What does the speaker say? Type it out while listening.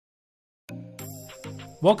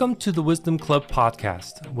Welcome to the Wisdom Club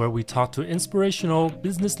podcast, where we talk to inspirational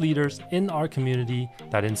business leaders in our community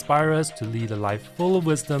that inspire us to lead a life full of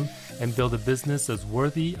wisdom and build a business as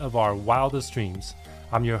worthy of our wildest dreams.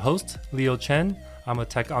 I'm your host, Leo Chen. I'm a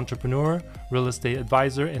tech entrepreneur, real estate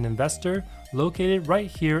advisor, and investor located right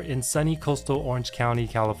here in sunny coastal Orange County,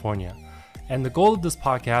 California. And the goal of this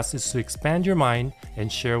podcast is to expand your mind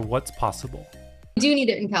and share what's possible. We do need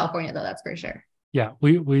it in California, though, that's for sure. Yeah,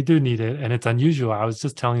 we do need it. And it's unusual. I was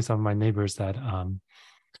just telling some of my neighbors that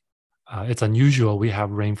it's unusual. We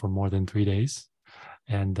have rain for more than 3 days.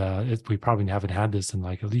 And we probably haven't had this in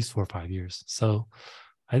like at least 4 or 5 years. So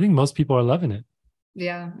I think most people are loving it.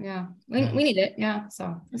 Yeah. We need it. Yeah.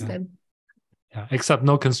 So it's good. Yeah, except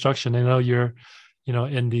no construction. I know you're,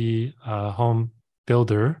 in the home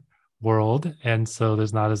builder world. And so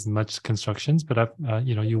there's not as much constructions, but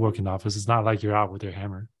you work in the office. It's not like you're out with your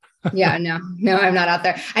hammer. Yeah, no, I'm not out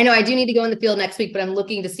there. I know I do need to go in the field next week, but I'm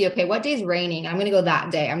looking to see, okay, what day is raining? I'm going to go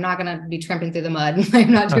that day. I'm not going to be tramping through the mud.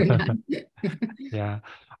 I'm not doing that. Yeah.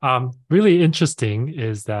 Really interesting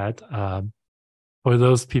is that for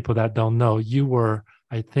those people that don't know, you were,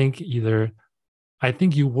 I think you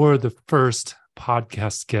were the first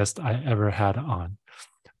podcast guest I ever had on.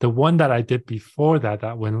 The one that I did before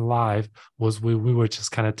that went live was we were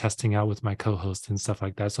just kind of testing out with my co-host and stuff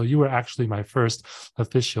like that. So you were actually my first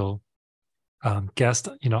official guest,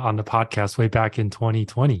 on the podcast way back in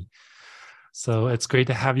 2020. So it's great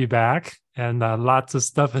to have you back, and lots of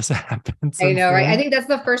stuff has happened. I know, right? I think that's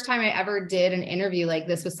the first time I ever did an interview like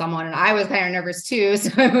this with someone, and I was kind of nervous too.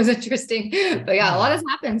 So it was interesting. But yeah, a lot has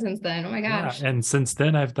happened since then. Oh my gosh! Yeah, and since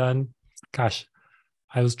then I've done,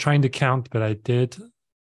 I was trying to count, but I did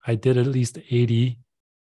at least 80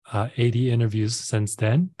 interviews since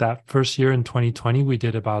then. That first year in 2020, we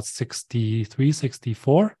did about 63,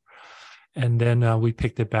 64. And then we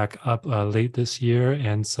picked it back up late this year.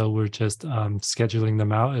 And so we're just scheduling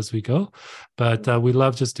them out as we go. But we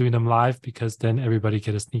love just doing them live because then everybody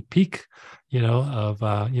get a sneak peek, of,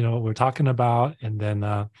 what we're talking about. And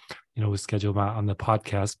then, we schedule them out on the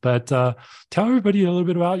podcast. But tell everybody a little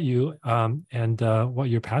bit about you and what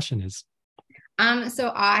your passion is. So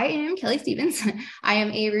I am Kelly Stevens. I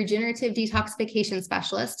am a regenerative detoxification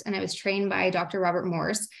specialist, and I was trained by Dr. Robert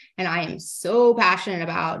Morse. And I am so passionate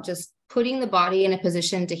about just putting the body in a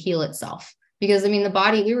position to heal itself. Because the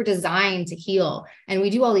body, we were designed to heal, and we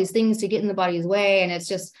do all these things to get in the body's way. And it's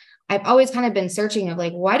just, I've always kind of been searching of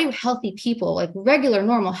like, why do healthy people, like regular,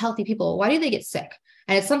 normal, healthy people, why do they get sick?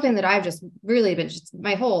 And it's something that I've just really been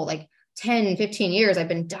my whole 10, 15 years, I've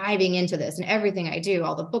been diving into this, and everything I do,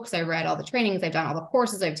 all the books I've read, all the trainings I've done, all the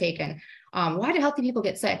courses I've taken. Why do healthy people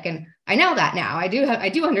get sick? And I know that now. I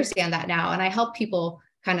do understand that now. And I help people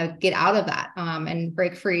kind of get out of that and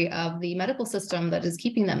break free of the medical system that is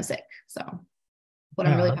keeping them sick. So what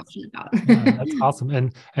I'm really passionate about. That's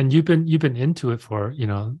awesome. And you've been into it for,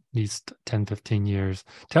 these 10, 15 years.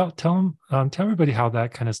 Tell everybody how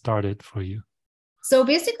that kind of started for you. So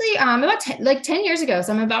basically, about 10 years ago,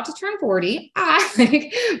 so I'm about to turn 40,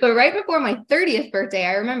 but right before my 30th birthday,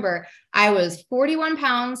 I remember I was 41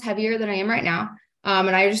 pounds heavier than I am right now.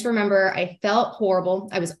 And I just remember I felt horrible.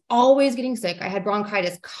 I was always getting sick. I had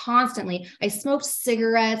bronchitis constantly. I smoked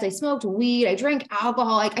cigarettes. I smoked weed. I drank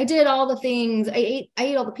alcohol. I did all the things. I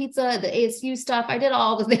ate all the pizza, the ASU stuff. I did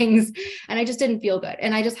all the things, and I just didn't feel good.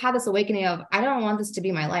 And I just had this awakening of, I don't want this to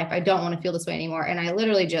be my life. I don't want to feel this way anymore. And I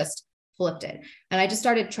literally just flipped it. And I just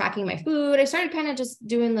started tracking my food. I started kind of just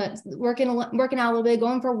doing working out a little bit,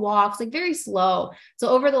 going for walks, very slow. So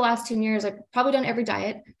over the last 10 years, I've probably done every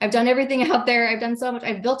diet. I've done everything out there. I've done so much.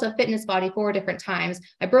 I've built a fitness body 4 different times.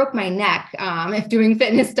 I broke my neck doing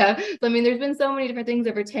fitness stuff. So, there's been so many different things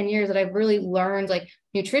over 10 years that I've really learned,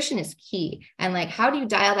 nutrition is key. And how do you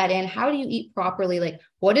dial that in? How do you eat properly?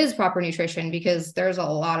 What is proper nutrition? Because there's a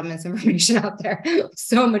lot of misinformation out there,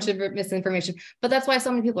 so much misinformation, but that's why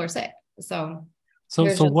so many people are sick. So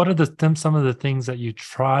what are some of the things that you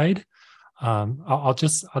tried? I'll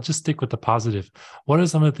just stick with the positive. What are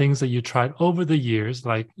some of the things that you tried over the years,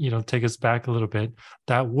 take us back a little bit,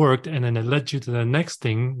 that worked, and then it led you to the next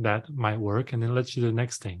thing that might work, and then led you to the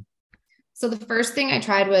next thing? So the first thing I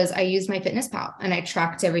tried was I used MyFitnessPal, and I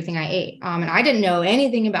tracked everything I ate. And I didn't know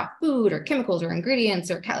anything about food or chemicals or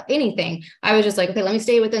ingredients or anything. I was just like, okay, let me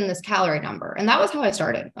stay within this calorie number. And that was how I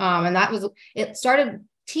started. It started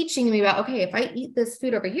teaching me about, okay, if I eat this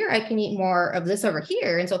food over here, I can eat more of this over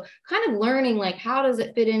here. And so kind of learning how does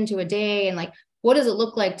it fit into a day, and what does it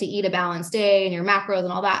look like to eat a balanced day and your macros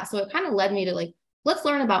and all that. So it kind of led me to let's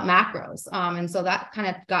learn about macros. And so that kind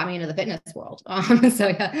of got me into the fitness world. So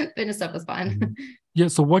yeah, fitness stuff was fun. Yeah.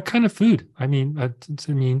 So what kind of food? I mean,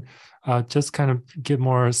 just kind of get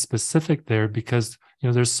more specific there because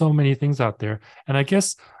there's so many things out there, and I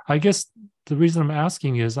guess the reason I'm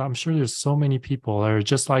asking is I'm sure there's so many people that are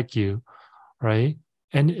just like you, right?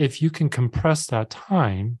 And if you can compress that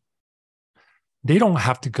time, they don't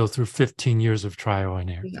have to go through 15 years of trial and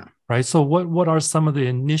error, Yeah. right? So what are some of the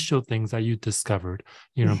initial things that you discovered,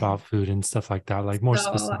 about food and stuff like that, like more So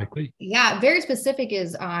specifically? yeah, very specific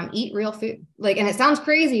is eat real food. Like, and it sounds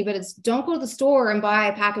crazy, but it's don't go to the store and buy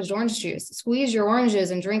packaged orange juice. Squeeze your oranges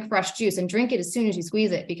and drink fresh juice and drink it as soon as you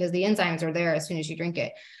squeeze it because the enzymes are there as soon as you drink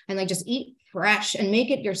it. And like just eat fresh and make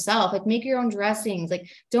it yourself. Like make your own dressings. Like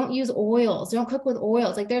don't use oils. Don't cook with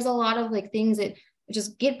oils. Like there's a lot of like things that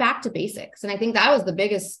just get back to basics. And I think that was the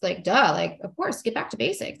biggest like like of course get back to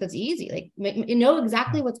basics. That's easy. Like you know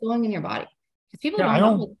exactly what's going in your body. Because people Yeah, I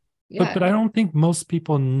don't don't, know. but Yeah. I don't think most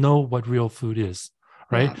people know what real food is,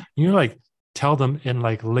 right? Yeah. Like tell them in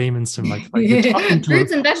like layman's terms, like you're talking to a,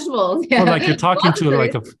 Fruits and vegetables. or like Yeah. you're talking Lots of to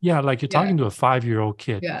like fruits. a, yeah, like you're Yeah. talking to a 5-year-old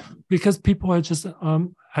kid, Yeah. because people are just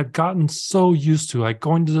have gotten so used to like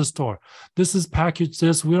going to the store. This is packaged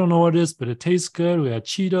this, we don't know what it is, but it tastes good. We had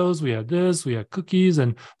Cheetos, we had this, we had cookies,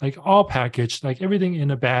 and like all packaged, like everything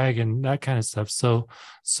in a bag and that kind of stuff. So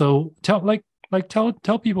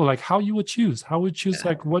tell people like how you would choose, Yeah.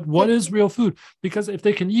 like what So is real food, because if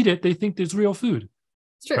they can eat it, they think there's real food,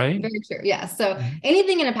 it's true. right? Very true. Yeah. So Mhm.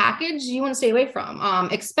 anything in a package you want to stay away from.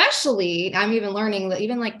 Especially I'm even learning that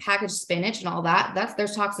even like packaged spinach and all that,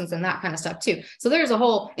 there's toxins and that kind of stuff too. So there's a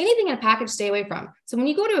whole anything in a package, stay away from. So when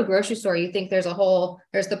you go to a grocery store, you think there's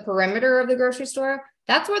the perimeter of the grocery store.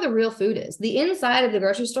 That's where the real food is. The inside of the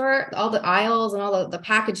grocery store, all the aisles and all the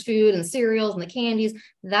packaged food and cereals and the candies,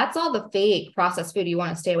 that's all the fake processed food you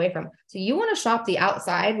want to stay away from. So you want to shop the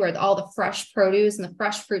outside where all the fresh produce and the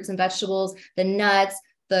fresh fruits and vegetables, the nuts,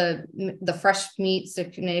 the fresh meats,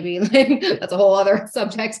 if maybe like that's a whole other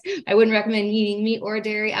subject. I wouldn't recommend eating meat or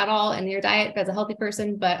dairy at all in your diet as a healthy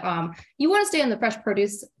person, but you want to stay in the fresh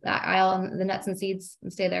produce aisle and the nuts and seeds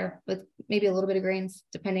and stay there with maybe a little bit of grains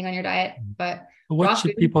depending on your diet. But But raw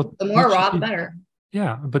food, the more what should raw the people, better.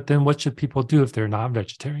 yeah, but then what should people do if they're not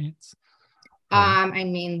vegetarians? Right. I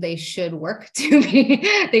mean, they should work to be,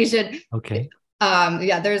 they should, Okay. yeah,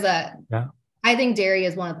 Yeah. I think dairy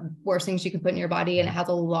is one of the worst things you can put in your body, and it has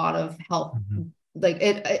a lot of health, Mm-hmm. like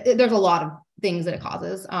there's a lot of things that it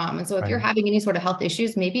causes. And so if you're Right. having any sort of health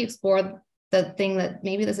issues, maybe explore the thing that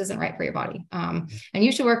maybe this isn't right for your body. And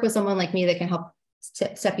you should work with someone like me that can help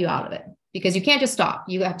step you out of it, because you can't just stop.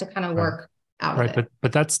 You have to kind of Right. work out of Right. it.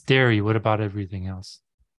 But that's dairy. What about everything else?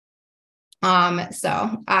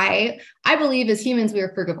 So I believe as humans, we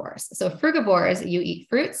are frugivores. So frugivores, you eat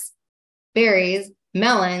fruits, berries,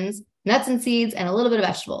 melons, nuts and seeds, and a little bit of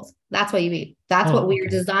vegetables. That's what you eat. That's what Oh, we are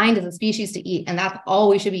okay. designed as a species to eat. And that's all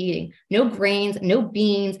we should be eating. No grains, no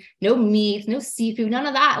beans, no meat, no seafood, none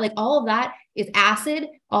of that. Like all of that is acid.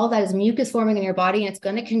 All of that is mucus forming in your body. And it's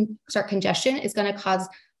going to start congestion. It's going to cause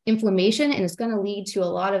inflammation, and it's going to lead to a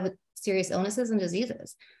lot of serious illnesses and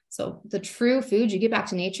diseases. So the true food, you get back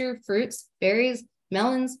to nature, fruits, berries,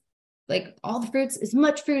 melons, like all the fruits, as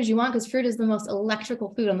much fruit as you want, because fruit is the most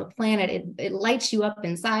electrical food on the planet. It lights you up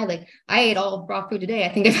inside. Like I ate all raw food today. I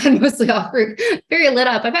think I've had mostly all fruit, very lit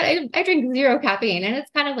up. I drink zero caffeine, and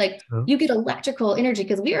it's kind of like Oh. you get electrical energy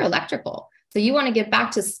because we are electrical. So you want to get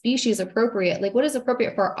back to species appropriate. Like what is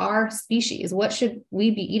appropriate for our species? What should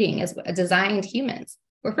we be eating as designed humans?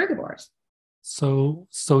 We're frugivores. So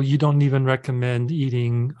you don't even recommend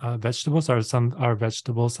eating vegetables? Are some of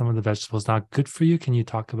the vegetables not good for you? Can you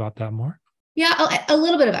talk about that more? Yeah, a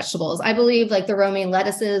little bit of vegetables. I believe like the romaine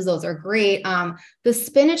lettuces, those are great. The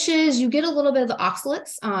spinaches, you get a little bit of the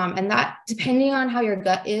oxalates, and that depending on how your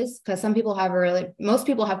gut is, because most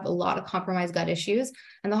people have a lot of compromised gut issues,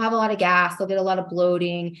 and they'll have a lot of gas. They'll get a lot of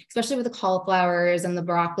bloating, especially with the cauliflowers and the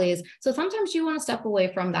broccolis. So sometimes you want to step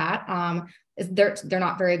away from that. They're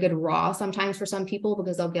not very good raw sometimes for some people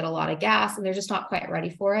because they'll get a lot of gas and they're just not quite ready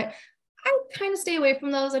for it. I kind of stay away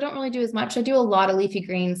from those. I don't really do as much. I do a lot of leafy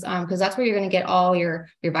greens because that's where you're going to get all your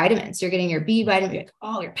vitamins. You're getting your B vitamin,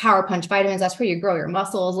 all your Power Punch vitamins. That's where you grow your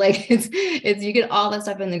muscles. Like it's you get all that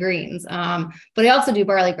stuff in the greens. But I also do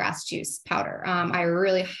barley grass juice powder. I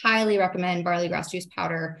really highly recommend barley grass juice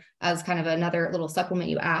powder as kind of another little supplement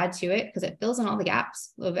you add to it because it fills in all the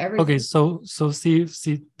gaps of everything. Okay, so see,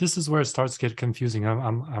 this is where it starts to get confusing.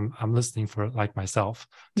 I'm listening for like myself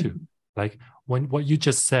too. Like when what you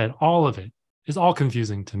just said, all of it is all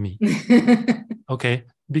confusing to me. Okay,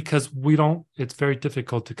 because it's very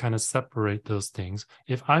difficult to kind of separate those things.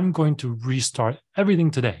 If I'm going to restart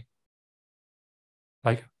everything today,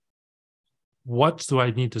 like what do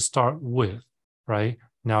I need to start with right?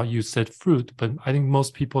 Now you said fruit, but I think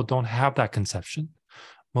most people don't have that conception.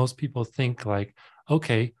 Most people think like,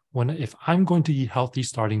 okay, if I'm going to eat healthy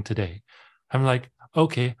starting today, I'm like,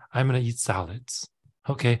 okay, I'm going to eat salads.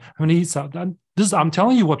 Okay, I'm going to eat salad. I'm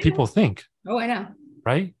telling you what people think. Oh, I know.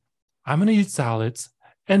 Right? I'm going to eat salads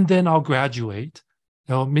and then I'll graduate.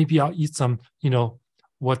 Maybe I'll eat some,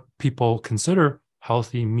 what people consider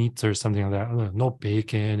healthy meats or something like that. No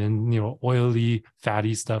bacon and, oily,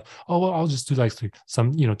 fatty stuff. Oh, well, I'll just do like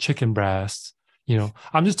some, chicken breasts.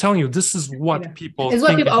 I'm just telling you, this is what people think.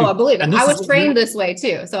 What people, I believe it. I was trained this way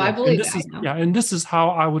too. So I believe that. And this is how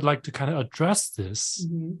I would like to kind of address this.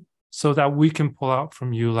 So that we can pull out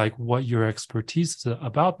from you like what your expertise is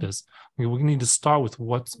about this. We need to start with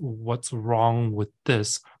what's wrong with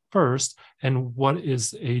this first, and what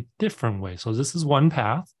is a different way. So this is one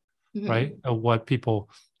path, right? Of what people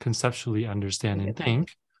conceptually understand and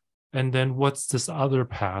think. And then what's this other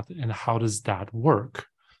path, and how does that work?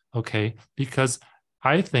 Okay, because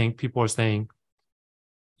I think people are saying,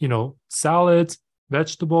 salads,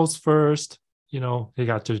 vegetables first. They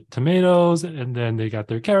got their tomatoes and then they got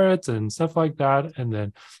their carrots and stuff like that. And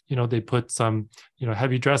then, they put some,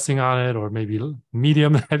 heavy dressing on it, or maybe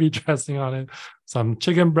medium heavy dressing on it, some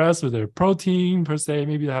chicken breast with their protein per se.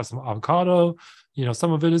 Maybe they have some avocado.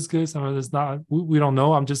 Some of it is good, some of it is not. We don't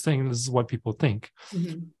know. I'm just saying this is what people think.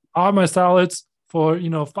 I'll have my salads for,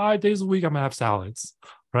 5 days a week. I'm going to have salads,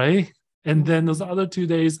 right? And then those other 2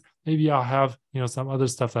 days, maybe I'll have, some other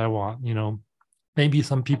stuff that I want, Maybe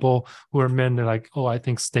some people who are men, they're like, oh, I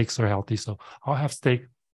think steaks are healthy, so I'll have steak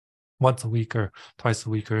once a week or twice a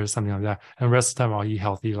week or something like that. And the rest of the time I'll eat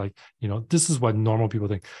healthy. Like, this is what normal people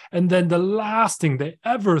think. And then the last thing they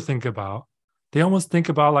ever think about, they almost think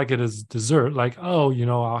about like it is dessert. Like, oh,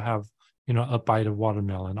 I'll have, a bite of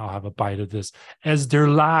watermelon. I'll have a bite of this as their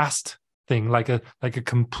last thing, like a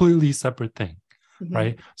completely separate thing,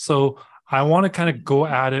 right? So I want to kind of go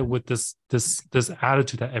at it with this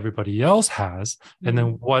attitude that everybody else has, and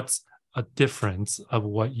then what's a difference of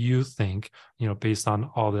what you think, based on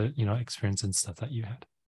all the, experience and stuff that you had.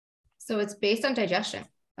 So it's based on digestion.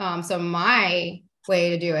 So my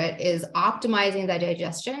way to do it is optimizing that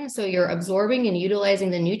digestion. So you're absorbing and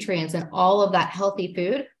utilizing the nutrients and all of that healthy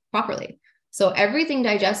food properly. So everything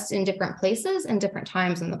digests in different places and different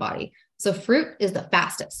times in the body. So fruit is the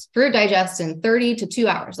fastest. Fruit digests in 30 to 2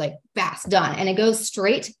 hours, like fast, done. And it goes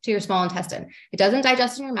straight to your small intestine. It doesn't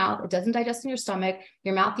digest in your mouth. It doesn't digest in your stomach.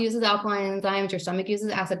 Your mouth uses alkaline enzymes. Your stomach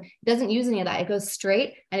uses acid. It doesn't use any of that. It goes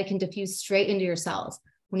straight, and it can diffuse straight into your cells.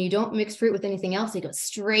 When you don't mix fruit with anything else, it goes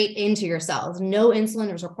straight into your cells. No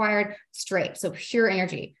insulin is required, straight. So pure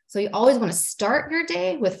energy. So you always want to start your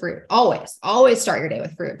day with fruit. Always start your day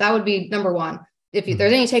with fruit. That would be number one. If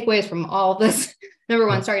there's any takeaways from all of this, number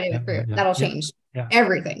one, start your day with fruit. That'll change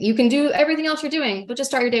everything. You can do everything else you're doing, but just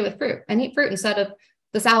start your day with fruit and eat fruit instead of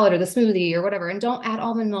the salad or the smoothie or whatever. And don't add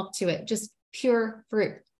almond milk to it. Just pure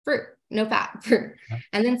fruit, no fat, fruit.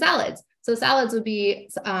 And then salads. So salads would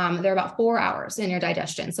be, they're about 4 hours in your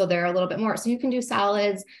digestion. So they're a little bit more. So you can do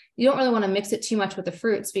salads. You don't really want to mix it too much with the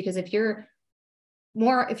fruits, because if you're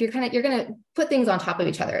going to put things on top of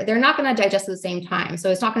each other, they're not going to digest at the same time.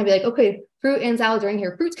 So it's not going to be like, okay, fruit and salads are in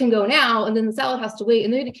here. Fruits can go now, and then the salad has to wait,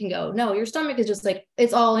 and then it can go. No, your stomach is just like,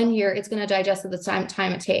 it's all in here. It's going to digest at the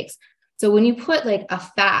time it takes. So when you put like a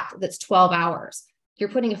fat that's 12 hours, you're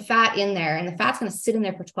putting a fat in there, and the fat's going to sit in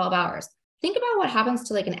there for 12 hours. Think about what happens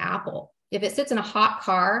to like an apple. If it sits in a hot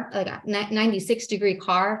car, like a 96-degree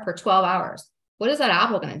car for 12 hours, what is that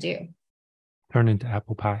apple going to do? Turn into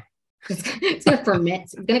apple pie. It's going to ferment.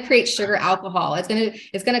 It's going to create sugar alcohol. It's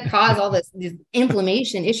going to cause all these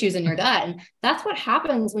inflammation issues in your gut. And that's what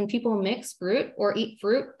happens when people mix fruit or eat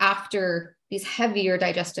fruit after these heavier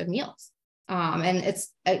digestive meals. And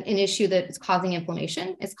it's an issue that is causing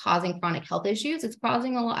inflammation. It's causing chronic health issues. It's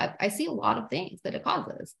causing a lot. I see a lot of things that it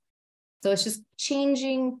causes. So it's just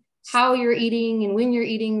changing how you're eating and when you're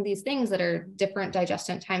eating these things that are different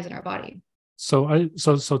digestion times in our body. So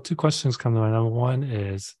two questions come to mind. Number one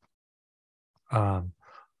is,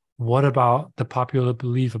 what about the popular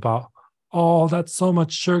belief about, oh, that's so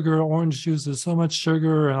much sugar, orange juice is so much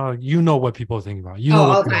sugar, what people think about.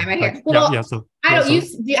 All the time, I hear. Well, have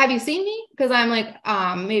you seen me? Because I'm like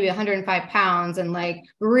maybe 105 pounds and like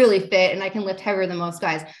really fit, and I can lift heavier than most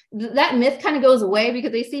guys. That myth kind of goes away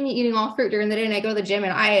because they see me eating all fruit during the day, and I go to the gym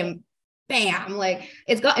and I am bam, like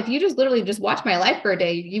if you just literally just watch my life for a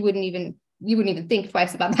day, you wouldn't even think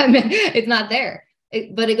twice about that myth. It's not there.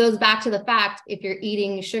 But it goes back to the fact, if you're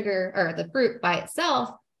eating sugar or the fruit by itself,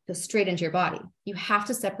 it goes straight into your body. You have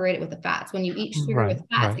to separate it with the fats. When you eat sugar with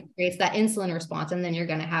fats, it creates that insulin response, and then you're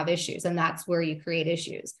going to have issues. And that's where you create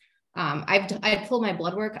issues. I've pulled my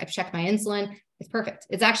blood work. I've checked my insulin. It's perfect.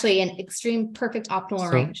 It's actually an extreme, perfect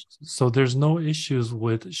optimal range. So there's no issues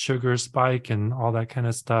with sugar spike and all that kind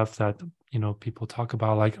of stuff that, people talk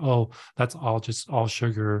about, like, oh, that's all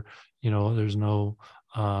sugar, there's no,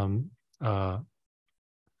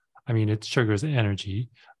 it's sugar is energy,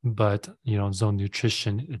 but, there's no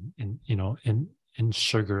nutrition in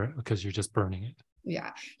sugar because you're just burning it.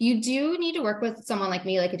 Yeah, you do need to work with someone like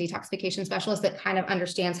me, like a detoxification specialist that kind of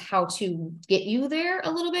understands how to get you there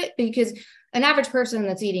a little bit, because an average person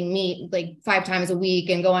that's eating meat like 5 times a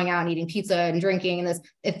week and going out and eating pizza and drinking and this,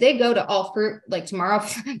 if they go to all fruit like tomorrow,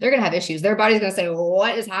 they're going to have issues. Their body's going to say,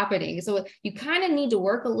 what is happening? So you kind of need to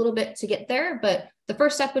work a little bit to get there. But the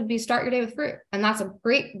first step would be start your day with fruit. And that's a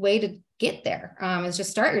great way to get there, is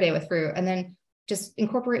just start your day with fruit and then just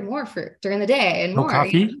incorporate more fruit during the day and no more.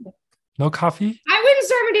 Coffee? No coffee? I wouldn't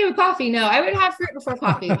start my day with coffee. No, I would have fruit before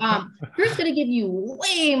coffee. Fruit's going to give you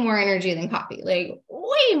way more energy than coffee, like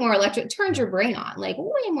way more electric, turns your brain on, like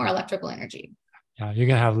way more electrical energy. Yeah, you're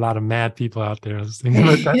going to have a lot of mad people out there listening,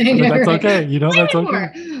 but that's okay. That's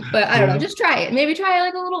okay. But I don't know, just try it. Maybe try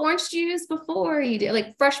like a little orange juice before you do,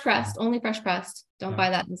 like fresh pressed, only fresh pressed. Don't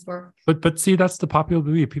buy that in the store. But see, that's the popular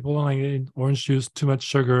belief. People don't like orange juice, too much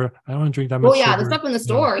sugar. I don't want to drink that much sugar. The stuff in the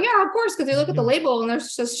store. Yeah, of course, because you look at the label and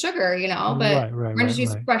there's just sugar, but orange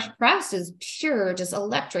juice fresh pressed is pure, just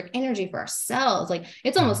electric energy for our cells. Like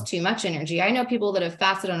it's almost too much energy. I know people that have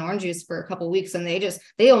fasted on orange juice for a couple of weeks and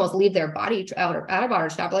they almost leave their body out of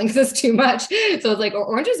body traveling because it's too much. So it's like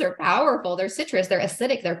oranges are powerful. They're citrus. They're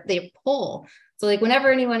acidic. They pull. So like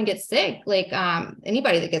whenever anyone gets sick, like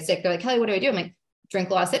anybody that gets sick, they're like, Kelly, what do I do? I'm like, drink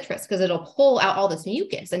a lot of citrus because it'll pull out all this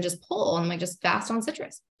mucus and just pull. And like just fast on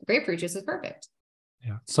citrus. Grapefruit juice is perfect.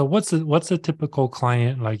 Yeah. So what's a typical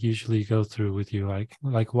client like usually go through with you?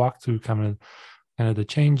 Like walk through kind of the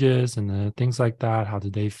changes and the things like that. How do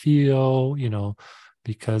they feel?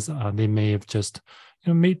 Because they may have just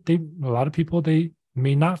a lot of people, they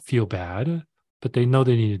may not feel bad, but they know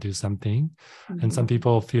they need to do something. Mm-hmm. And some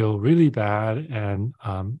people feel really bad and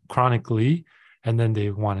chronically, and then they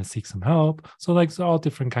want to seek some help. So like, it's all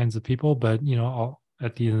different kinds of people, but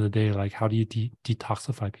at the end of the day, like, how do you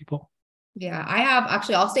detoxify people? Yeah, I have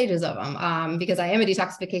actually all stages of them because I am a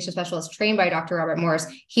detoxification specialist trained by Dr. Robert Morse.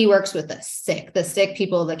 He works with the sick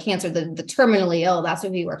people, the cancer, the terminally ill. That's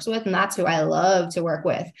who he works with. And that's who I love to work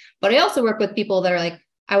with. But I also work with people that are like,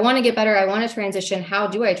 I want to get better. I want to transition. How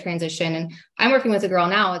do I transition? And I'm working with a girl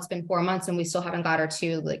now. It's been 4 months and we still haven't got her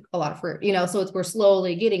to like a lot of fruit, so we're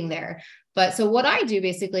slowly getting there. But so what I do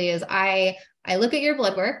basically is I look at your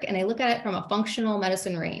blood work and I look at it from a functional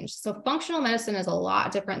medicine range. So functional medicine is a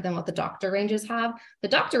lot different than what the doctor ranges have. The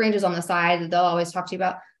doctor ranges on the side that they'll always talk to you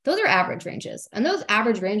about, those are average ranges. And those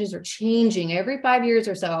average ranges are changing every 5 years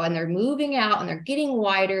or so. And they're moving out and they're getting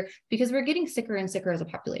wider because we're getting sicker and sicker as a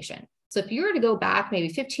population. So if you were to go back maybe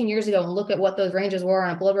 15 years ago and look at what those ranges were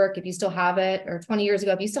on a blood work, if you still have it, or 20 years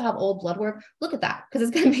ago, if you still have old blood work, look at that because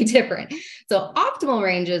it's going to be different. So optimal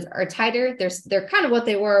ranges are tighter. They're kind of what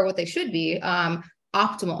they were, what they should be.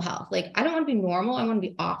 Optimal health. Like I don't want to be normal. I want to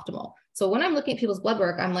be optimal. So when I'm looking at people's blood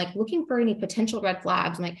work, I'm like looking for any potential red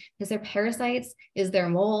flags. I'm like, is there parasites? Is there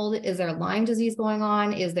mold? Is there Lyme disease going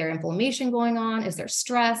on? Is there inflammation going on? Is there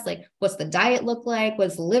stress? Like, what's the diet look like?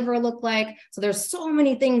 What's the liver look like? So there's so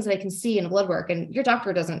many things that I can see in blood work, and your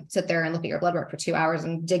doctor doesn't sit there and look at your blood work for 2 hours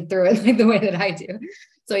and dig through it like the way that I do.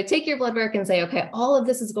 So I take your blood work and say, okay, all of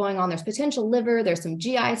this is going on. There's potential liver. There's some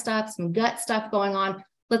GI stuff, some gut stuff going on.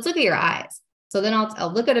 Let's look at your eyes. So then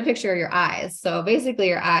I'll look at a picture of your eyes. So basically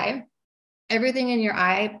your eye, everything in your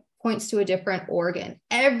eye points to a different organ.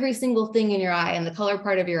 Every single thing in your eye and the color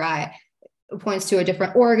part of your eye points to a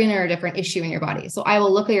different organ or a different issue in your body. So I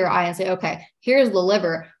will look at your eye and say, okay, here's the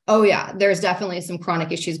liver. Oh yeah, there's definitely some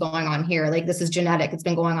chronic issues going on here. Like this is genetic. It's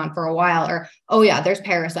been going on for a while. Or, oh yeah, there's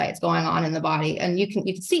parasites going on in the body and you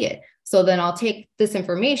can see it. So then I'll take this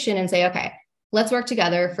information and say, okay, let's work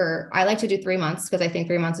together I like to do 3 months because I think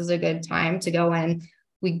 3 months is a good time to go in.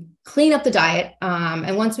 We clean up the diet.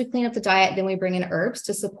 And once we clean up the diet, then we bring in herbs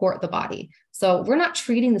to support the body. So we're not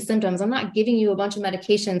treating the symptoms. I'm not giving you a bunch of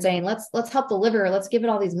medication saying, let's help the liver. Let's give it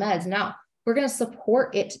all these meds. No, we're going to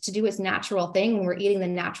support it to do its natural thing when we're eating the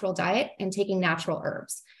natural diet and taking natural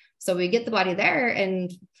herbs. So we get the body there,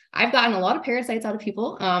 and I've gotten a lot of parasites out of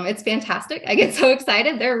people. It's fantastic. I get so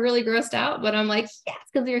excited. They're really grossed out, but I'm like, yes,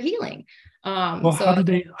 because you're healing. Well, so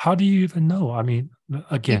how do you even know? I mean,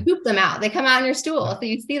 again, you poop them out. They come out in your stool. So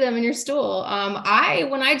you see them in your stool.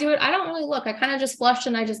 When I do it, I don't really look. I kind of just flush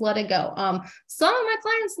and I just let it go. Some of my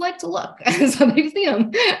clients like to look, so they've seen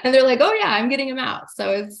them and they're like, oh yeah, I'm getting them out.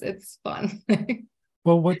 So it's fun.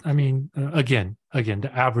 Well, what I mean, again,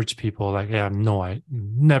 the average people, like, yeah, no, I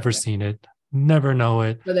never seen it, never know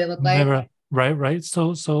it, What they look like. never, right.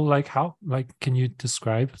 So like how, like, can you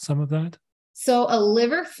describe some of that? So a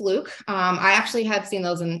liver fluke, I actually have seen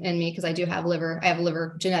those in me because I have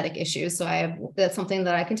liver genetic issues. So that's something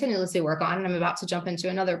that I continuously work on. And I'm about to jump into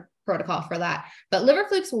another protocol for that. But liver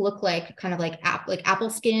flukes will look like kind of like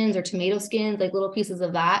apple skins or tomato skins, like little pieces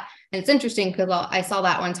of that. And it's interesting because I saw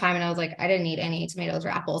that one time and I was like, I didn't eat any tomatoes or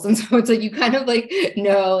apples. And so it's like, you kind of like,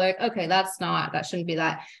 no, like, okay, that shouldn't be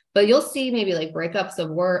that. But you'll see maybe like breakups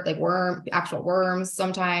of actual worms.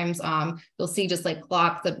 Sometimes you'll see just like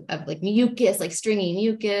clots of like mucus, like stringy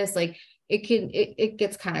mucus. Like it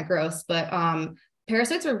gets kind of gross, but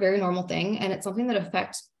parasites are a very normal thing. And it's something that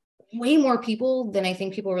affects way more people than I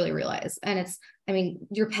think people really realize. And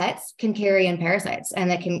your pets can carry in parasites,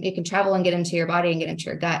 and it can travel and get into your body and get into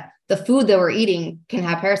your gut. The food that we're eating can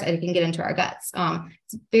have parasites. It can get into our guts.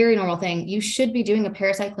 It's a very normal thing. You should be doing a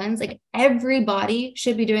parasite cleanse. Like everybody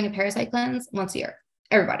should be doing a parasite cleanse once a year.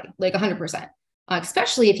 Everybody, like 100%,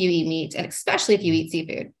 especially if you eat meat and especially if you eat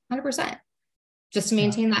seafood, 100%, just to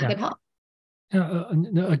maintain that good health.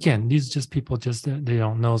 Again, these just people they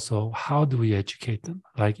don't know. So how do we educate them?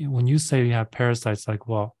 Like when you say you have parasites, like,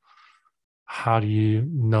 well, how do you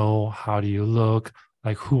know? How do you look?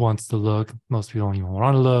 Like who wants to look? Most people don't even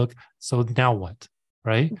want to look. So now what,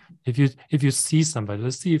 right? If you see somebody,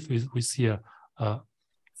 let's see if we see a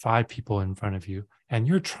 5 people in front of you and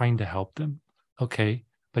you're trying to help them, okay?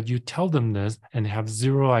 But you tell them this and they have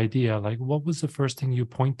zero idea. Like what was the first thing you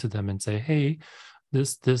point to them and say, hey,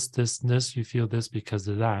 this, you feel this because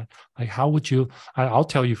of that. Like, how would you, I'll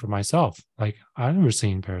tell you for myself, like, I've never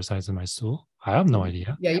seen parasites in my stool. I have no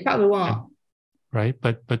idea. Yeah, you probably won't. Right.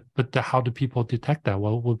 But how do people detect that?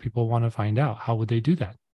 What would people want to find out? How would they do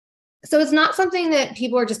that? So it's not something that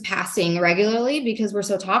people are just passing regularly because we're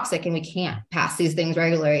so toxic and we can't pass these things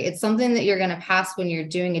regularly. It's something that you're going to pass when you're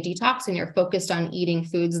doing a detox and you're focused on eating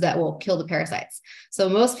foods that will kill the parasites. So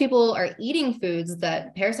most people are eating foods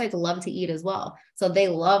that parasites love to eat as well. So they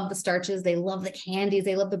love the starches, they love the candies,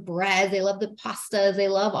 they love the breads, they love the pastas, they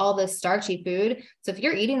love all this starchy food. So if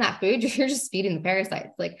you're eating that food, you're just feeding the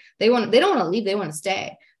parasites. Like they don't want to leave, they want to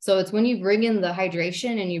stay. So it's when you bring in the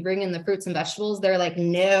hydration and you bring in the fruits and vegetables, they're like,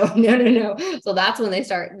 no. So that's when they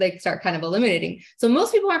start kind of eliminating. So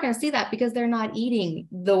most people aren't going to see that because they're not eating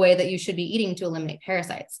the way that you should be eating to eliminate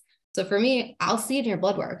parasites. So for me, I'll see it in your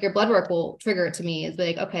blood work. Your blood work will trigger it to me. It's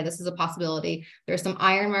like, okay, this is a possibility. There's some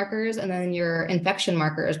iron markers, and then your infection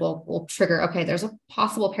markers will trigger, okay, there's a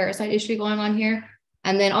possible parasite issue going on here.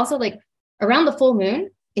 And then also like around the full moon,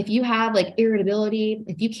 if you have like irritability,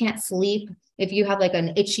 if you can't sleep, if you have like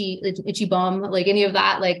an itchy bum, like any of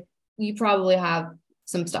that, like you probably have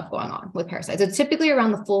some stuff going on with parasites. It's typically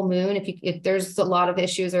around the full moon. If there's a lot of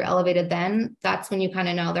issues or elevated, then that's when you kind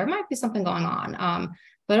of know there might be something going on.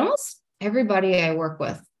 But almost everybody I work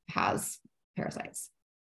with has parasites.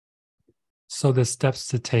 So the steps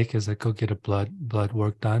to take is like go get a blood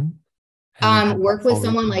work done. Work with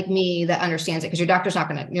someone like me that understands it, because your doctor's not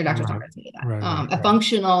going to tell you that. Right.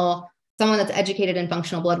 Functional, someone that's educated in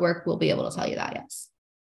functional blood work will be able to tell you that. Yes.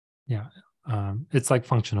 Yeah. It's like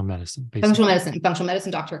functional medicine, basically. Functional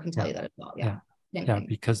medicine doctor can tell you that as well. Yeah.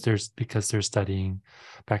 Because they're studying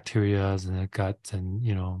bacteria in the gut and,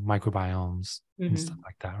 microbiomes and stuff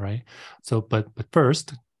like that. Right. So, but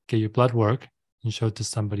first get your blood work and show it to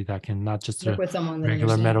somebody that can, not just a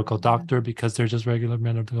regular medical doctor, because they're just regular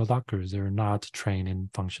medical doctors. They're not trained in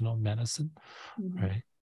functional medicine. Right.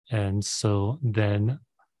 And so then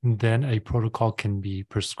a protocol can be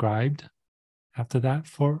prescribed after that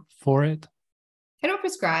for it. I don't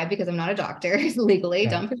prescribe because I'm not a doctor legally.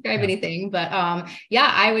 Don't prescribe anything. But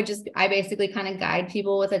I basically kind of guide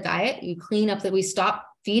people with a diet. You clean up that we stop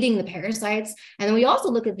feeding the parasites. And then we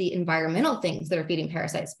also look at the environmental things that are feeding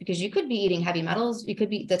parasites, because you could be eating heavy metals. You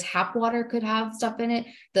could be, the tap water could have stuff in it.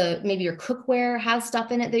 Maybe your cookware has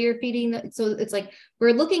stuff in it that you're feeding. So it's like,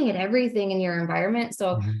 we're looking at everything in your environment.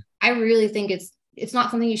 So I really think it's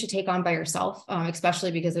not something you should take on by yourself,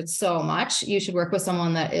 especially because it's so much. You should work with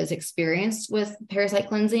someone that is experienced with parasite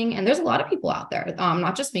cleansing. And there's a lot of people out there,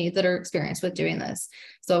 not just me, that are experienced with doing this.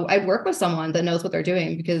 So I'd work with someone that knows what they're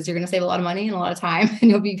doing, because you're going to save a lot of money and a lot of time,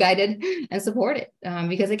 and you'll be guided and supported,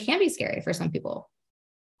 because it can be scary for some people.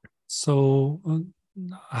 So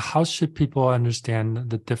how should people understand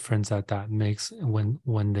the difference that makes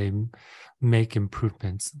when they make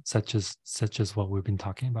improvements, such as what we've been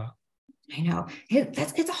talking about? I know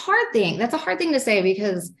it's a hard thing. That's a hard thing to say,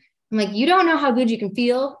 because I'm like, you don't know how good you can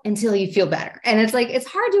feel until you feel better. And it's like, it's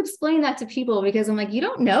hard to explain that to people, because I'm like, you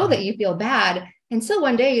don't know that you feel bad Until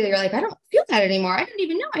one day you're like, I don't feel that anymore. I didn't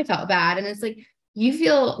even know I felt bad. And it's like, you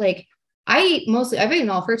feel like I've eaten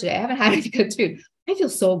all fruit today. I haven't had any good food. I feel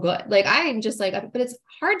so good. Like I'm just like, but it's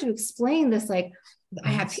hard to explain this. Like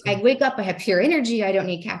I wake up, I have pure energy. I don't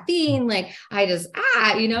need caffeine. Like I just,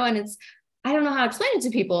 and it's, I don't know how to explain it to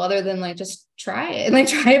people other than like, just try it and like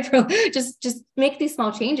try it for just make these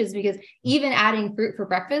small changes, because even adding fruit for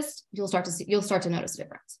breakfast, you'll start to notice a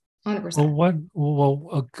difference. 100%. Well,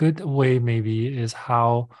 a good way maybe is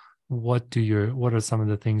what are some of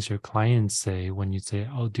the things your clients say when you say,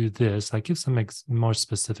 oh, do this? Like give some more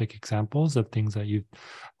specific examples of things that you've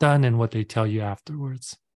done and what they tell you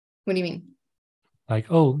afterwards. What do you mean? Like,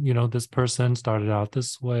 oh, this person started out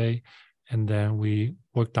this way, and then we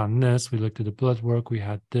worked on this. We looked at the blood work. We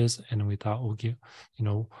had this, and we thought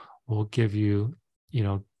we'll give you,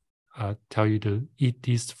 tell you to eat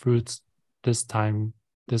these fruits this time,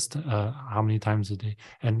 how many times a day,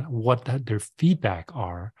 and what their feedback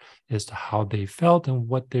are as to how they felt and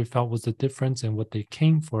what they felt was the difference and what they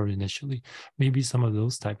came for initially. Maybe some of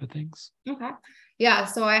those type of things. Okay. Yeah.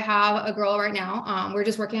 So I have a girl right now. We're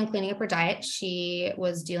just working on cleaning up her diet. She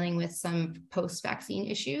was dealing with some post-vaccine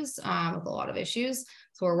issues, with a lot of issues.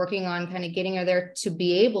 So we're working on kind of getting her there to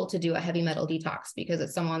be able to do a heavy metal detox, because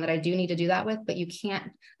it's someone that I do need to do that with, but you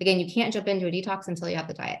can't jump into a detox until you have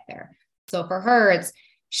the diet there. So for her, it's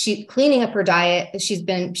cleaning up her diet. She's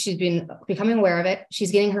been becoming aware of it.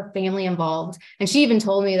 She's getting her family involved. And she even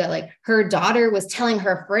told me that like her daughter was telling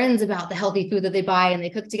her friends about the healthy food that they buy and they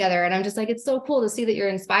cook together. And I'm just like, it's so cool to see that you're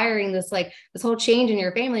inspiring this whole change in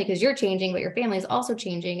your family, because you're changing, but your family is also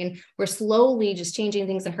changing. And we're slowly just changing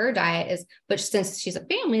things in her diet but since she's a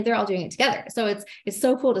family, they're all doing it together. So it's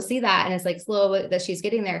so cool to see that. And it's like slow that she's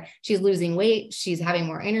getting there. She's losing weight. She's having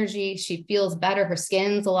more energy. She feels better. Her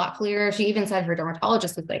skin's a lot clearer. She even said her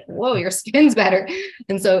dermatologist was like, whoa, your skin's better.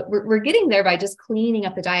 And so we're getting there by just cleaning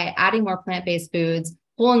up the diet, adding more plant-based foods,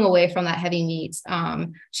 pulling away from that heavy meat.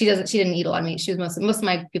 She didn't eat a lot of meat. She was most of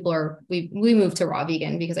my people we moved to raw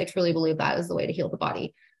vegan, because I truly believe that is the way to heal the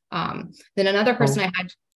body. Then another person I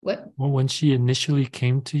had, what? Well, when she initially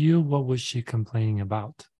came to you, what was she complaining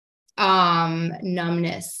about?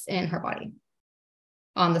 Numbness in her body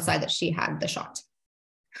on the side that she had the shot.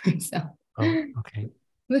 So, okay.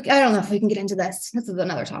 I don't know if we can get into this. This is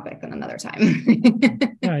another topic and another time.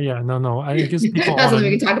 No. I guess people that's something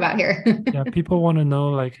we can talk about here. Yeah, people want to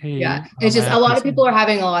know, like, hey. Yeah, it's just a lot of people are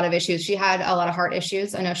having a lot of issues. She had a lot of heart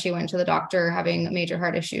issues. I know she went to the doctor having major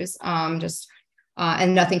heart issues. And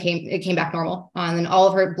nothing came back normal. And then all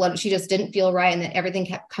of her blood, she just didn't feel right, and then everything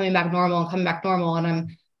kept coming back normal. And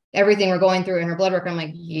everything we're going through in her blood work, I'm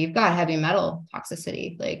like, you've got heavy metal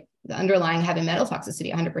toxicity, like the underlying heavy metal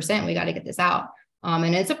toxicity, 100%. We got to get this out.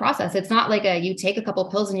 And it's a process. It's not like you take a couple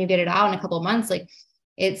of pills and you get it out in a couple of months. Like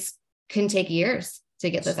can take years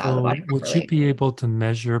to get this out of the body properly. Would you be able to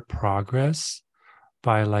measure progress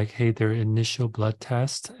by like, hey, their initial blood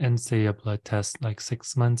test and say a blood test like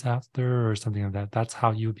 6 months after or something like that? That's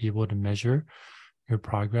how you'll be able to measure your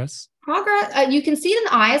progress? You can see it in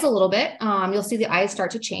the eyes a little bit. You'll see the eyes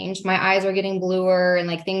start to change. My eyes are getting bluer and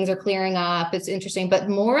like things are clearing up. It's interesting, but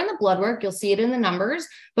more in the blood work, you'll see it in the numbers,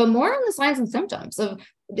 but more in the signs and symptoms of,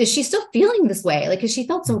 is she still feeling this way? Like, cause she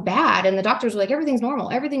felt so bad and the doctors were like, everything's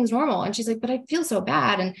normal. And she's like, but I feel so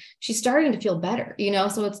bad. And she's starting to feel better,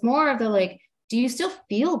 so it's more of the like, do you still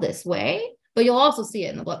feel this way? But you'll also see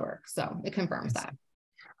it in the blood work. So it confirms that.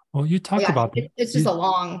 Well, you talk about it's just a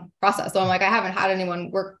long process. So I'm like, I haven't had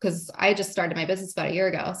anyone work, because I just started my business about a year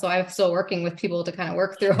ago. So I'm still working with people to kind of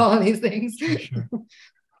work through all of these things. Sure.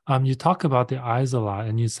 You talk about the eyes a lot,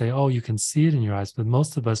 and you say, oh, you can see it in your eyes, but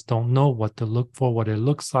most of us don't know what to look for, what it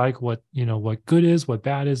looks like, what good is, what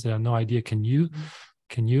bad is. They have no idea. Can you,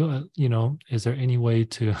 is there any way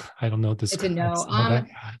to, I don't know, describe that?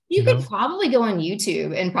 You could probably go on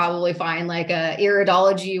YouTube and probably find like a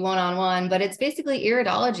iridology one-on-one, but it's basically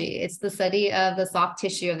iridology. It's the study of the soft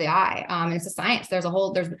tissue of the eye. And it's a science. There's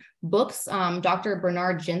books. Dr.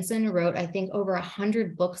 Bernard Jensen wrote, I think, over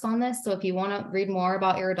 100 books on this. So if you want to read more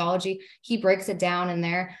about iridology, he breaks it down in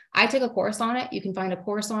there. I took a course on it. You can find a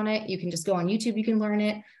course on it. You can just go on YouTube. You can learn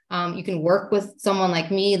it. You can work with someone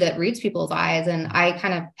like me that reads people's eyes, and I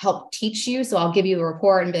kind of help teach you. So I'll give you a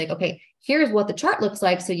report and be like, okay, here's what the chart looks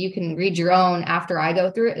like. So you can read your own after I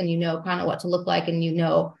go through it, and kind of what to look like, and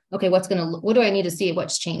okay, what do I need to see?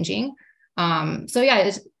 What's changing? So yeah,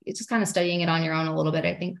 it's just kind of studying it on your own a little bit,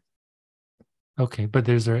 I think. Okay, but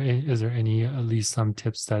is there any at least some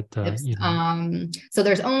tips that so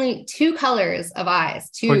there's only 2 colors of eyes.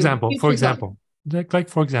 For example,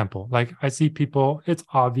 like I see people, it's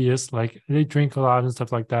obvious, like they drink a lot and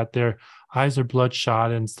stuff like that. Their eyes are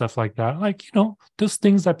bloodshot and stuff like that. Like, those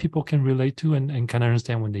things that people can relate to and can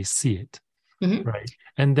understand when they see it. Mm-hmm. Right.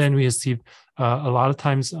 And then we see a lot of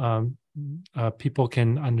times people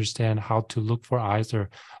can understand how to look for eyes are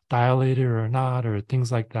dilated or not, or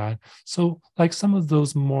things like that. So like some of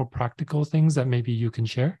those more practical things that maybe you can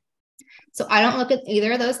share. So I don't look at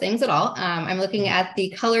either of those things at all. I'm looking at the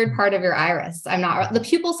colored part of your iris. I'm not, the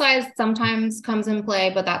pupil size sometimes comes in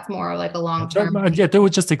play, but that's more like a long-term. Yeah, there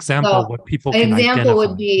was just example of what people an can example identify.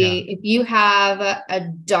 would be if you have a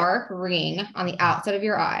dark ring on the outside of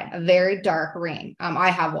your eye, a very dark ring. I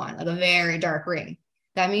have one, like a very dark ring.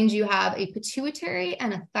 That means you have a pituitary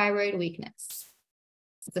and a thyroid weakness.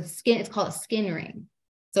 It's called a skin ring.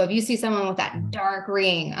 So if you see someone with that dark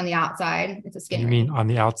ring on the outside, it's a skin ring. You mean on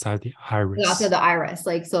the outside of the iris? The outside of the iris.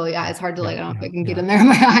 Like, so yeah, it's hard to I don't know if I can get in there in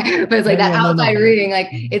my eye, but it's like that outside ring, like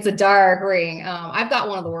it's a dark ring. I've got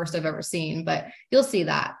one of the worst I've ever seen, but you'll see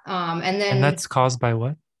that. And that's caused by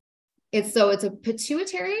what? It's a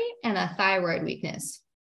pituitary and a thyroid weakness.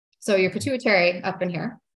 So your pituitary up in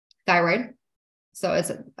here, thyroid. So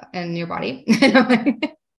it's in your body.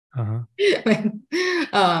 Uh-huh. So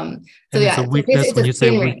yeah, it's a weakness it's when you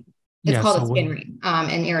say weak. It's called a skin ring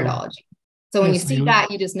in iridology. So when you see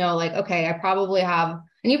that, you just know like, okay, I probably have,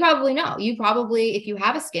 and you probably know, if you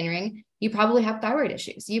have a skin ring, you probably have thyroid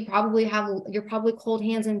issues. You're probably cold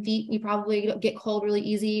hands and feet. You probably get cold really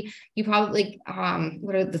easy. You probably,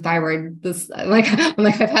 what are the thyroid? I've had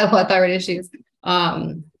a lot of thyroid issues.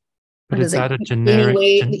 But is that a generic?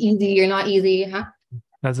 Easy or not easy, huh?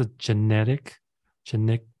 That's a genetic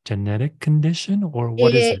condition, or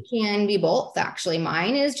what is it? It can be both, actually.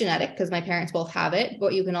 Mine is genetic because my parents both have it,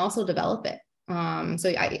 but you can also develop it. So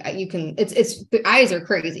you can, it's the eyes are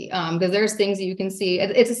crazy because there's things you can see.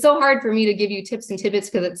 It's so hard for me to give you tips and tidbits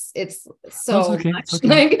because it's so okay. much. It's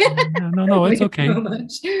okay. No, it's okay. So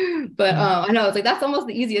much. But I know it's like that's almost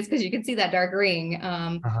the easiest because you can see that dark ring.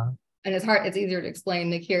 And it's hard. It's easier to explain.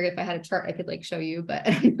 Like here, if I had a chart, I could like show you. But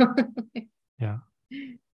yeah.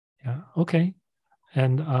 Okay.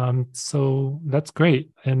 And so that's great.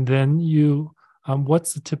 And then you,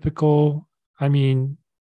 what's the typical? I mean,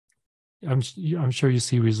 I'm sure you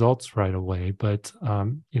see results right away, but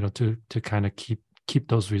to kind of keep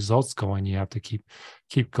those results going, you have to keep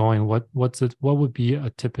going. What would be a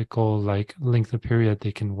typical like length of period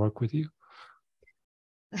they can work with you?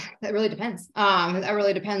 That really depends. That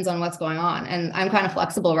really depends on what's going on. And I'm kind of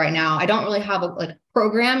flexible right now. I don't really have a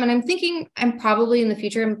program, and I'm thinking I'm probably in the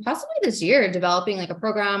future and possibly this year developing like a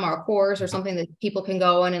program or a course or something that people can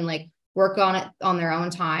go in and like work on it on their own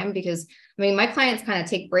time. Because I mean, my clients kind of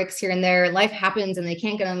take breaks here and there. Life happens and they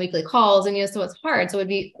can't get on weekly calls, and so it's hard. So it'd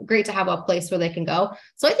be great to have a place where they can go.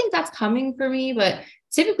 So I think that's coming for me. But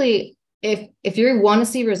typically, if you want to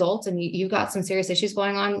see results and you've got some serious issues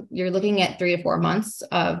going on, you're looking at 3 to 4 months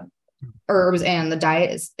of herbs, and the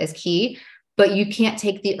diet is key, but you can't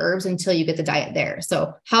take the herbs until you get the diet there.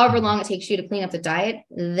 So however long it takes you to clean up the diet,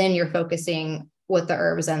 then you're focusing with the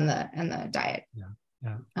herbs and the diet.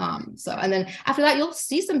 So, and then after that, you'll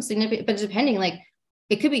see some significant, but depending, like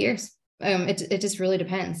it could be years. It just really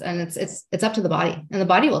depends. And it's up to the body, and the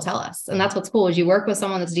body will tell us. And that's what's cool is you work with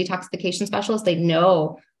someone that's a detoxification specialist. They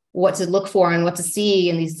know what to look for and what to see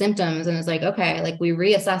and these symptoms. And it's like, okay, like we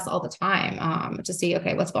reassess all the time to see,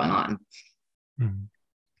 okay, what's going on. Mm-hmm.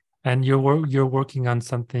 And you're working on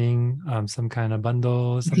something, some kind of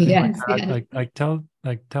bundle, something like that. Yes.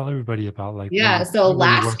 Like tell everybody about like. So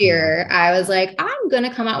last year I was like, I'm going to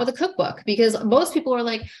come out with a cookbook because most people are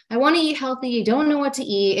like, I want to eat healthy. I don't know what to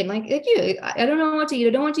eat. And like you, I don't know what to eat. I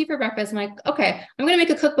don't want to eat for breakfast. I'm like, okay, I'm going to make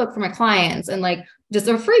a cookbook for my clients and like just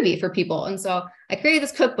a freebie for people. And so I created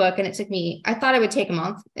this cookbook, and I thought it would take a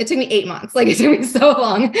month. It took me 8 months. Like it took me so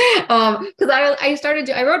long. Cause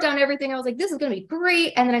I wrote down everything. I was like, this is going to be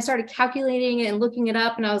great. And then I started calculating it and looking it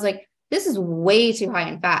up. And I was like, this is way too high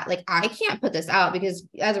in fat. Like I can't put this out because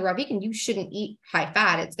as a raw vegan, you shouldn't eat high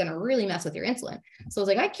fat. It's going to really mess with your insulin. So I was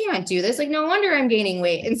like, I can't do this. Like, no wonder I'm gaining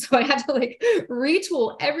weight. And so I had to like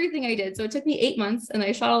retool everything I did. So it took me 8 months, and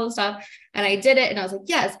I shot all the stuff and I did it. And I was like,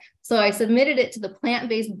 yes. So I submitted it to the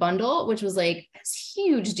plant-based bundle, which was like a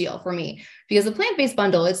huge deal for me because the plant-based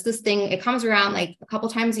bundle, it's this thing, it comes around like a couple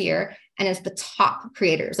times a year, and it's the top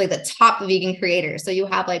creators, like the top vegan creators. So you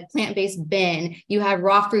have like plant-based Ben, you have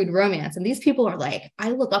raw food romance. And these people are like,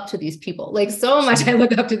 I look up to these people, like so much. I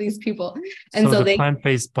look up to these people. And so the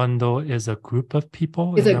plant-based bundle is a group of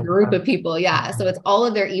people? Is a group of people. Yeah. So it's all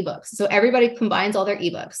of their ebooks. So everybody combines all their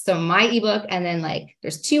ebooks. So my ebook, and then like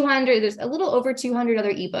there's a little over 200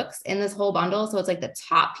 other ebooks in this whole bundle. So it's like the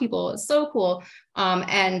top people. It's so cool.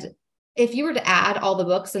 And if you were to add all the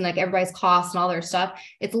books and like everybody's costs and all their stuff,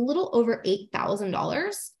 it's a little over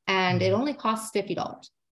 $8,000 and it only costs $50.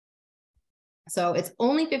 So it's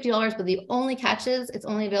only $50, but the only catch is it's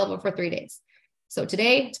only available for 3 days. So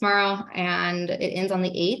today, tomorrow, and it ends on the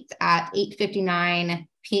 8th at 8:59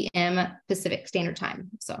 p.m. Pacific Standard Time.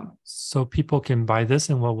 So people can buy this,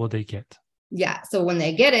 and what will they get? Yeah. So when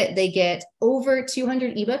they get it, they get over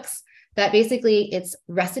 200 ebooks that basically it's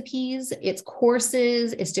recipes, it's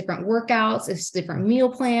courses, it's different workouts, it's different meal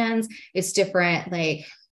plans, it's different, like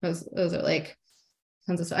those are like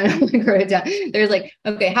tons of stuff. I don't like write it down. There's like,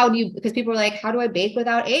 okay, how do you, because people are like, how do I bake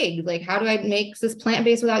without eggs? Like, how do I make this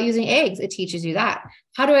plant-based without using eggs? It teaches you that.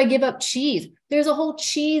 How do I give up cheese? There's a whole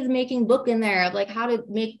cheese making book in there of like how to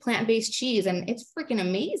make plant-based cheese. And it's freaking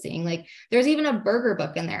amazing. Like there's even a burger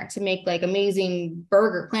book in there to make like amazing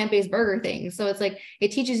plant-based burger things. So it's like,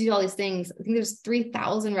 it teaches you all these things. I think there's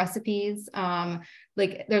 3,000 recipes.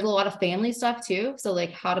 Like there's a lot of family stuff too. So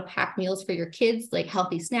like how to pack meals for your kids, like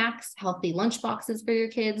healthy snacks, healthy lunch boxes for your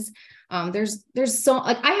kids. There's so,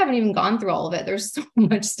 like, I haven't even gone through all of it. There's so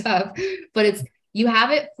much stuff, but you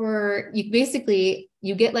have it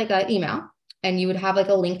you get like an email and you would have like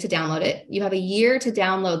a link to download it. You have a year to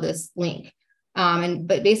download this link.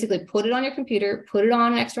 But basically put it on your computer, put it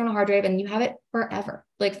on an external hard drive, and you have it forever,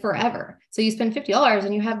 like forever. So you spend $50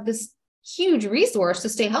 and you have this huge resource to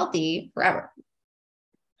stay healthy forever.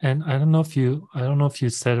 And I don't know if you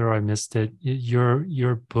said it or I missed it.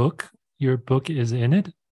 Your book is in it.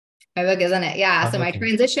 My book is in it. Yeah. So my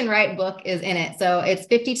Transition Right book is in it. So it's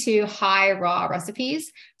 52 high raw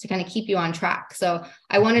recipes to kind of keep you on track. So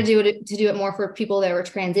I want to do it more for people that were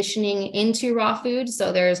transitioning into raw food.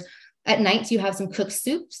 So at nights you have some cooked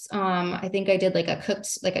soups. I think I did like a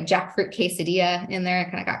jackfruit quesadilla in there. I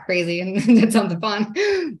kind of got crazy and did something fun,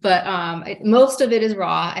 but most of it is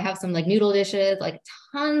raw. I have some like noodle dishes, like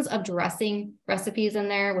tons of dressing recipes in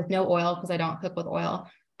there with no oil because I don't cook with oil.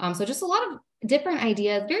 So just a lot of different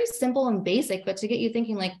ideas, very simple and basic, but to get you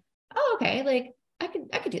thinking like, oh, okay, like I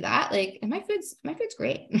could do that. Like, and my food's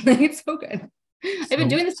great. Like it's so good. I've been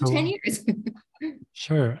doing this for 10 years.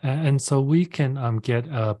 Sure. And so we can get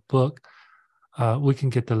a book. We can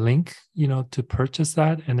get the link, to purchase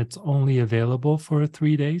that, and it's only available for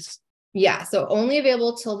 3 days. Yeah. So only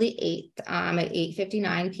available till the 8th at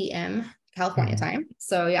 8:59 p.m. California time.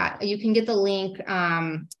 So yeah, you can get the link.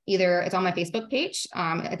 Either it's on my Facebook page.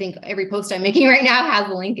 I think every post I'm making right now has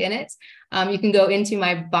a link in it. You can go into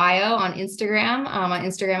my bio on Instagram. On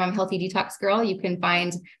Instagram, I'm Healthy Detox Girl. You can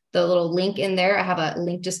find the little link in there. I have a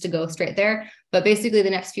link just to go straight there. But basically the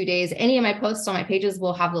next few days, any of my posts on my pages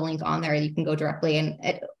will have the link on there. You can go directly and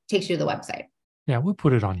it takes you to the website. Yeah, we'll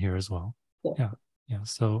put it on here as well. Cool. Yeah. Yeah.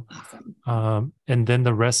 So, awesome. And then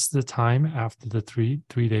the rest of the time after the three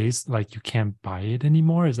days, like you can't buy it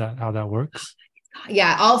anymore. Is that how that works?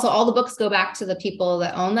 Yeah. Also, all the books go back to the people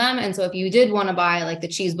that own them. And so if you did want to buy like the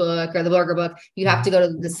cheese book or the burger book, you have to go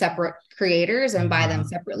to the separate creators and buy them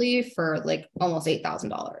separately for like almost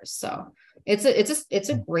 $8,000. So it's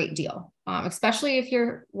a great deal, especially if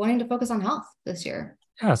you're wanting to focus on health this year.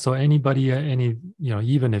 Yeah. So anybody,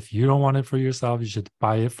 even if you don't want it for yourself, you should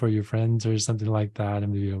buy it for your friends or something like that.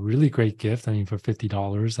 And maybe a really great gift. I mean, for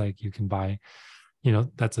 $50, like you can buy,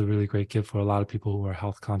 that's a really great gift for a lot of people who are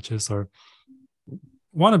health conscious or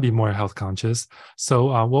want to be more health conscious.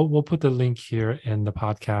 So we'll put the link here in the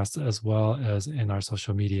podcast as well as in our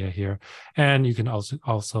social media here. And you can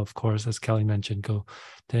also, of course, as Kelly mentioned, go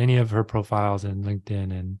to any of her profiles and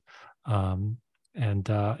LinkedIn and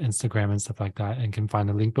Instagram and stuff like that and can find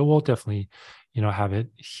a link, but we'll definitely, have it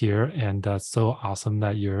here. And that's so awesome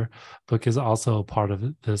that your book is also part of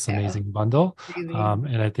this amazing bundle.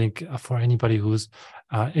 And I think for anybody who's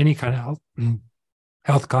any kind of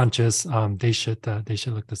health conscious, they should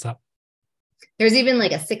look this up. There's even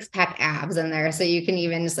like a 6-pack abs in there. So you can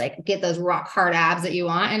even just like get those rock hard abs that you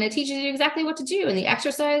want. And it teaches you exactly what to do. And the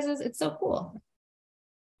exercises, it's so cool.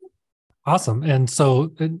 Awesome. And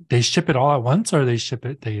so they ship it all at once, or they ship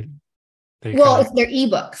it, they're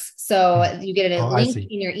ebooks. So you get a link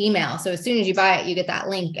in your email. So as soon as you buy it, you get that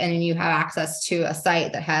link and then you have access to a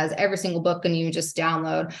site that has every single book and you just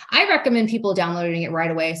download. I recommend people downloading it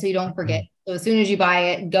right away so you don't forget. So as soon as you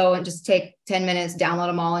buy it, go and just take 10 minutes, download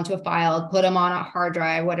them all into a file, put them on a hard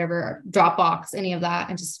drive, whatever, Dropbox, any of that,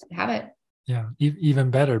 and just have it. Yeah.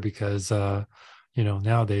 Even better because,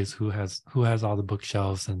 nowadays who has all the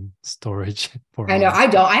bookshelves and storage for I know I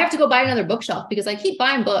don't. I have to go buy another bookshelf because I keep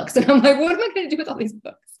buying books and I'm like, what am I going to do with all these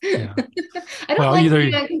books? Yeah. I don't Well, like either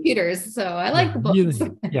reading on computers, so I like yeah, the books.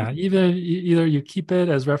 either you keep it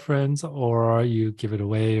as reference or you give it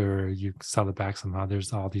away or you sell it back somehow.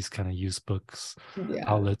 There's all these kind of used books Yeah.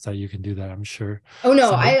 outlets that you can do that, I'm sure. Oh no,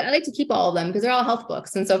 So I like to keep all of them because they're all health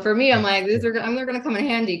books. And so for me, I'm yeah, like, they're going to come in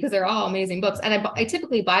handy because they're all amazing books. And I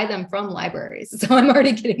typically buy them from libraries. So I'm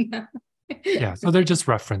already getting them. yeah. So they're just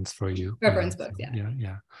reference for you. Reference So, books, yeah.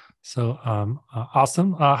 yeah. So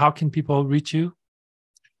awesome. How can people reach you?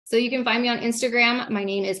 So you can find me on Instagram. My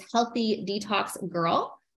name is Healthy Detox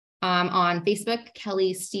Girl. On Facebook,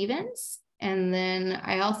 Kelly Stevens. And then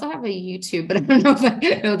I also have a YouTube, but I don't know if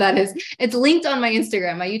I know what that is. It's linked on my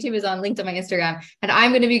Instagram. My YouTube is linked on my Instagram. And I'm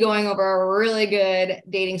going to be going over a really good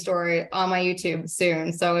dating story on my YouTube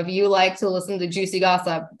soon. So if you like to listen to juicy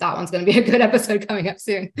gossip, that one's going to be a good episode coming up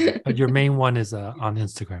soon. But your main one is on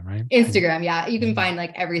Instagram, right? Instagram, yeah. You can find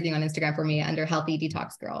like everything on Instagram for me under Healthy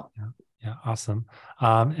Detox Girl. Yeah, awesome.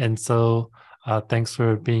 And so thanks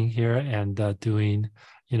for being here and doing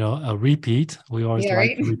a repeat. We always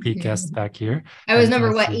like to repeat guests back here. I was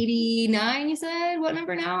number 89, you said? What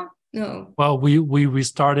number now? No. Well, we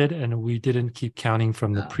restarted and we didn't keep counting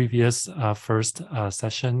from the previous first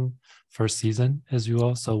season, as you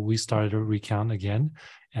will. So we started a recount again.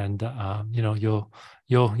 And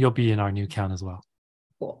you'll be in our new count as well.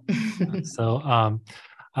 Cool. So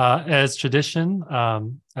as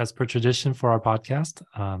per tradition for our podcast,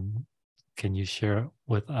 can you share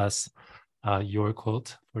with us your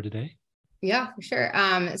quote for today? Yeah, for sure.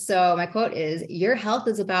 So my quote is, your health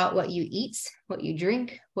is about what you eat, what you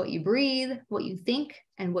drink, what you breathe, what you think,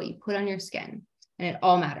 and what you put on your skin. And it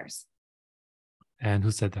all matters. And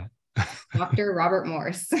who said that? Dr. Robert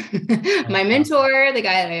Morse, my mentor, the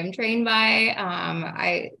guy that I am trained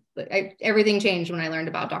by. Everything changed when I learned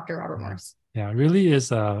about Dr. Robert Morse. Yeah, it really is.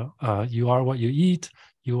 You are what you eat.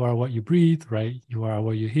 You are what you breathe, right? You are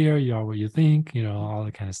what you hear. You are what you think. All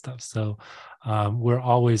that kind of stuff. So we're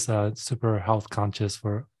always super health conscious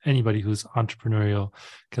for anybody who's entrepreneurial,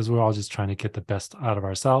 because we're all just trying to get the best out of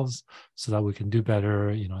ourselves so that we can do better,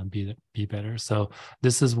 and be better. So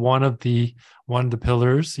this is one of the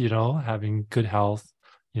pillars, having good health,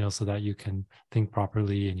 so that you can think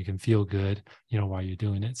properly and you can feel good, while you're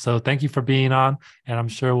doing it. So thank you for being on, and I'm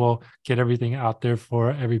sure we'll get everything out there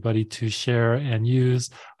for everybody to share and use.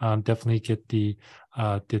 Definitely get the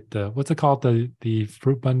what's it called? The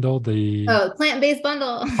fruit bundle, the plant-based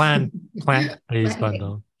bundle. Plant-based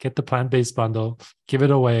bundle. Get the plant-based bundle, give it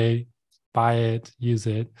away, buy it, use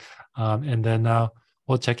it. And then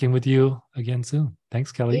we'll check in with you again soon.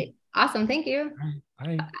 Thanks, Kelly. Awesome. Thank you. All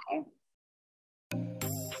right, bye.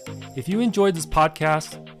 If you enjoyed this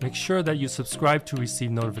podcast, make sure that you subscribe to receive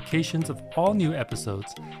notifications of all new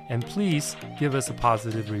episodes, and please give us a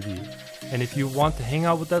positive review. And if you want to hang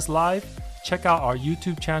out with us live, check out our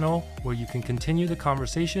YouTube channel where you can continue the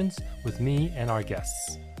conversations with me and our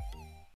guests.